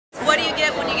you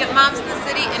get when you get moms in the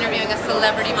city interviewing a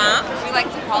celebrity mom. We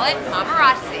like to call it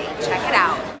paparazzi. Check it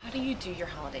out. How do you do your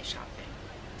holiday shopping?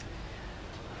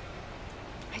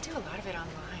 I do a lot of it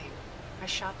online. I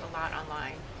shop a lot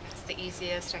online. It's the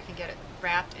easiest. I can get it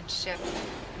wrapped and shipped,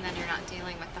 and then you're not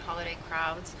dealing with the holiday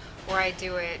crowds. Or I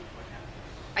do it,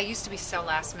 I used to be so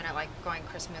last minute, like going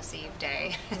Christmas Eve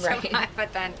day. Right.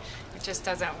 But then it just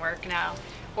doesn't work now.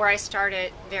 Or I start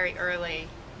it very early,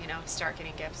 you know, start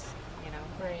getting gifts, you know,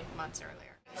 Right. months earlier.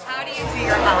 How do you do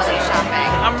your holiday shopping?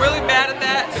 I'm really bad at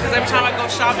that because every time I go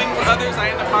shopping with others,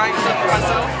 I end up buying stuff for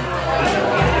myself.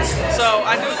 So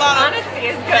I do a lot of...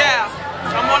 Honesty is good. Yeah,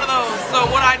 I'm one of those. So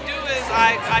what I do is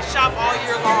I shop all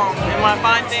year long, and when I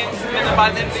find things, and then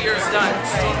by the end of the year it's done.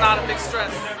 So it's not a big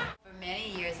stress. For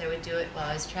many years I would do it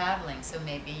while I was traveling, so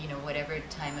maybe, you know, whatever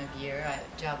time of year a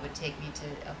job would take me to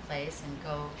a place and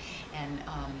go and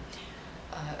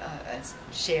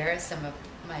share some of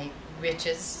my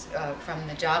riches from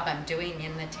the job I'm doing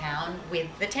in the town with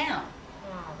the town,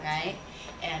 right?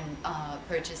 And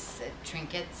purchase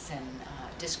trinkets and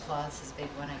dishcloths is a big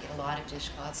one. I get a lot of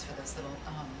dishcloths for those little,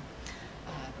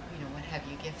 you know, what have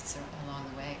you gifts along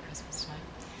the way at Christmas time.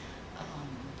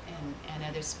 And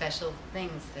other special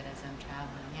things that as I'm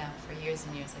traveling, yeah, for years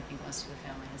and years I think most of the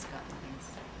family has gotten things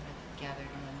that I've gathered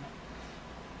in one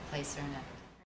place or another.